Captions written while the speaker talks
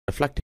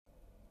Reflecting.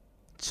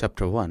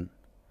 Chapter 1.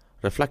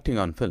 Reflecting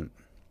on Film.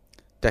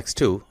 Text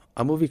 2.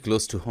 A movie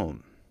close to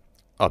home.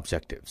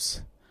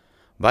 Objectives.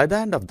 By the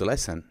end of the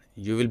lesson,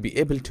 you will be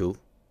able to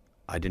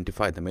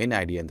identify the main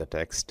idea in the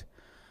text,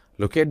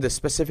 locate the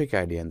specific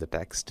idea in the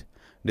text,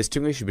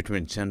 distinguish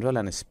between general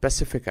and a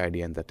specific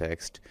idea in the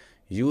text,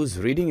 use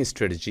reading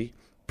strategy,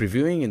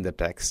 previewing in the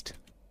text.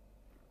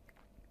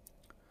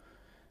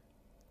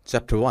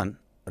 Chapter 1.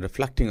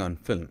 Reflecting on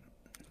Film.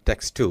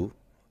 Text 2.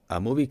 A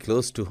movie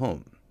close to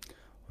home.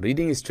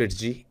 Reading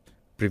strategy,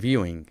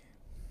 previewing.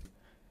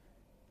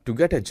 To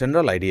get a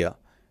general idea,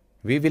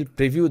 we will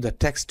preview the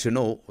text to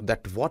know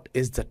that what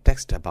is the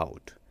text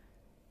about.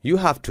 You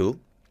have to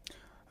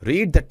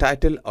read the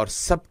title or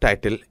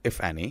subtitle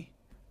if any,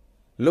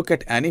 look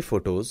at any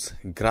photos,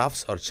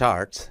 graphs or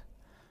charts,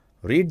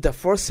 read the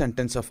first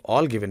sentence of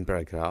all given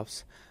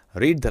paragraphs,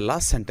 read the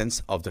last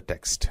sentence of the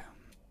text.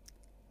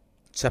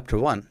 Chapter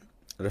 1.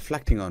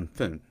 Reflecting on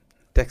Film.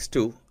 Text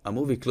 2. A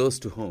movie close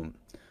to home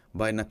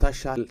by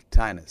Natasha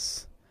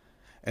Tynes.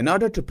 In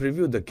order to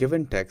preview the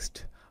given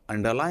text,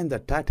 underline the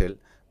title,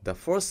 the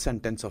first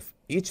sentence of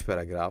each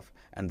paragraph,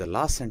 and the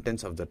last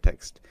sentence of the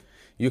text.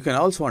 You can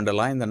also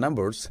underline the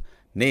numbers,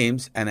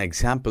 names, and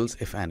examples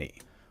if any.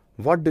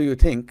 What do you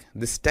think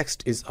this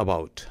text is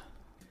about?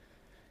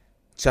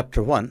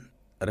 Chapter 1.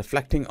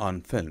 Reflecting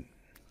on Film.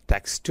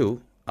 Text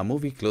 2. A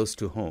movie close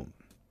to home.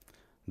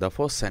 The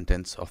first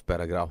sentence of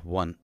paragraph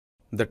 1.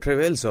 The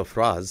travails of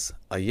Raz,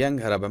 a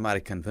young Arab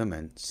American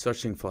woman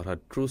searching for her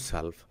true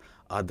self,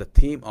 are the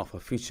theme of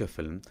a feature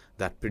film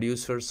that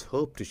producers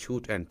hope to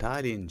shoot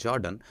entirely in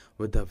Jordan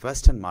with the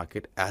Western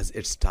market as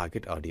its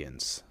target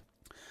audience.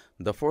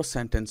 The first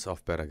sentence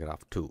of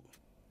paragraph 2.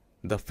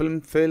 The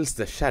film Fills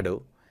the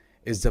Shadow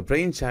is the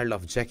brainchild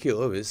of Jackie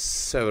Ovis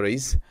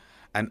Severis,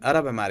 an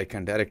Arab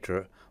American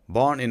director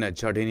born in a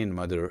Jordanian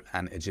mother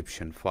and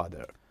Egyptian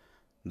father.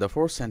 The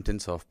first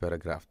sentence of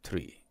paragraph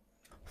 3.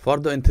 For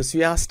the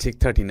enthusiastic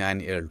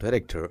 39-year-old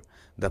director,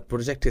 the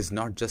project is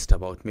not just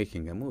about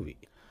making a movie.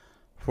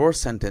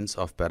 First sentence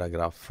of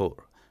paragraph 4.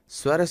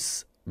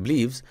 Suarez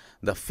believes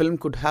the film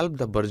could help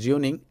the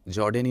burgeoning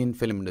Jordanian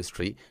film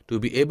industry to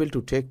be able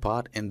to take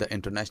part in the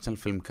international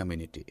film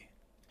community.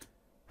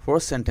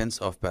 First sentence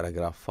of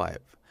paragraph 5.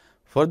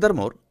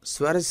 Furthermore,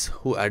 Suarez,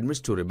 who admits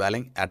to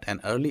rebelling at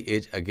an early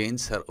age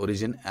against her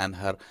origin and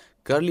her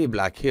curly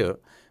black hair,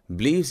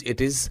 believes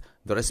it is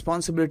the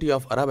responsibility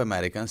of Arab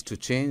Americans to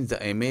change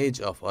the image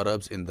of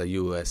Arabs in the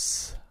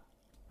US.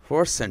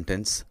 First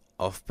sentence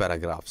of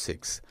paragraph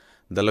 6.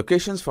 The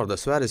locations for the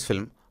Suarez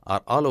film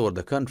are all over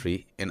the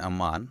country in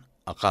Amman,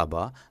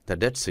 Aqaba, the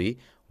Dead Sea,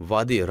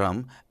 Wadi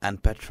Rum,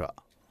 and Petra.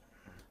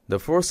 The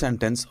first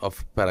sentence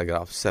of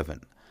paragraph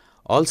 7.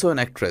 Also an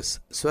actress,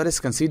 Suarez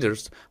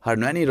considers her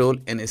nanny role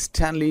in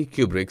Stanley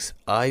Kubrick's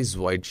Eyes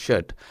Wide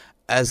Shut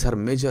as her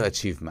major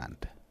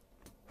achievement.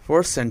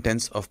 First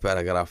sentence of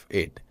paragraph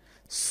 8.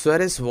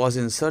 Suarez was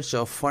in search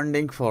of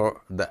funding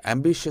for the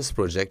ambitious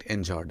project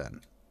in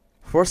Jordan.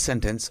 First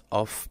sentence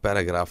of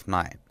paragraph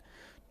 9.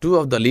 Two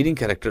of the leading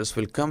characters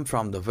will come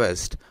from the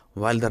West,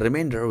 while the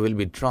remainder will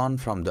be drawn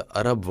from the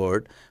Arab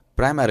world,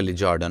 primarily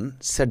Jordan,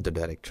 said the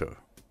director.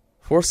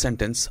 First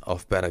sentence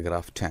of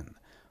paragraph 10.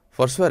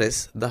 For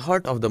Suarez, the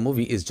heart of the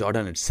movie is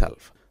Jordan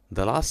itself.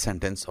 The last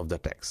sentence of the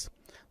text.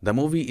 The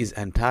movie is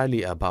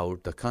entirely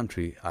about the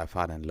country I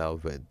fell in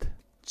love with.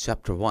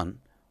 Chapter 1.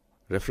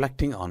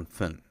 Reflecting on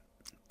Film.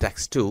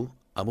 Text 2.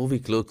 A movie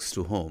close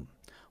to home.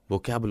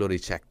 Vocabulary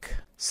check.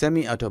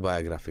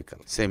 Semi-autobiographical.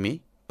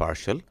 Semi,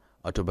 partial,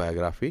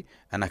 autobiography,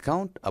 an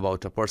account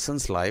about a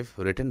person's life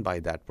written by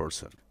that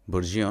person.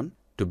 Burgeon,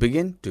 to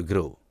begin to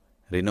grow.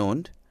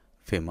 Renowned,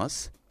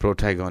 famous.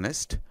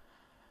 Protagonist,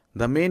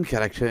 the main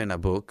character in a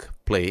book,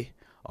 play,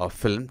 or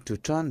film, to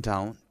turn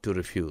down, to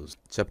refuse.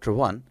 Chapter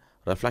 1.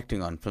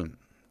 Reflecting on Film.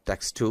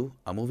 Text 2.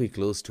 A movie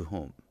close to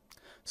home.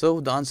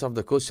 So the answer of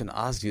the question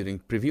asked during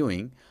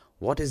previewing,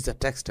 what is the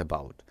text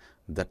about?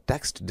 The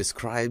text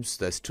describes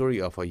the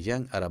story of a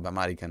young Arab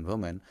American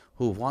woman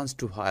who wants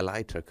to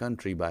highlight her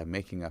country by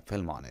making a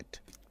film on it.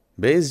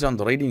 Based on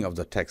the reading of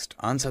the text,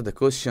 answer the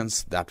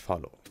questions that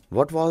follow.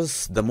 What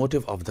was the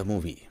motive of the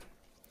movie?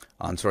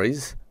 Answer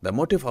is, the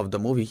motive of the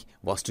movie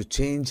was to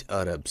change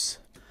Arabs.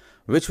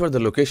 Which were the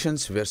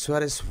locations where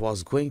Suarez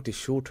was going to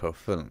shoot her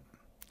film?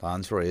 The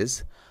answer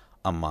is,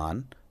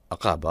 Amman,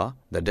 Aqaba,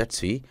 the Dead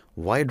Sea,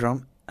 Wadi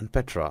Rum, and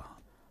Petra.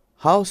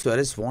 How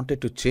Suarez wanted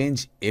to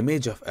change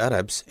image of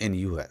Arabs in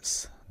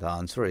US? The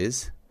answer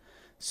is,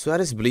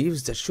 Suarez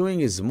believes that showing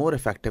is more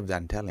effective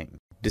than telling.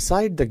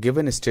 Decide the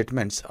given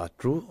statements are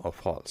true or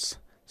false.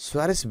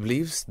 Suarez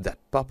believes that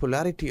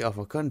popularity of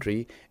a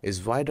country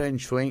is wider in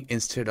showing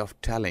instead of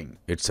telling.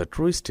 It's a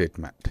true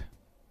statement.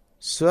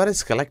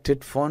 Suarez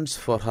collected funds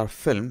for her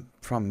film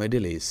from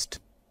Middle East.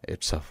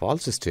 It's a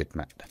false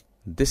statement.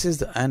 This is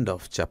the end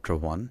of chapter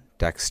 1,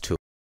 text 2.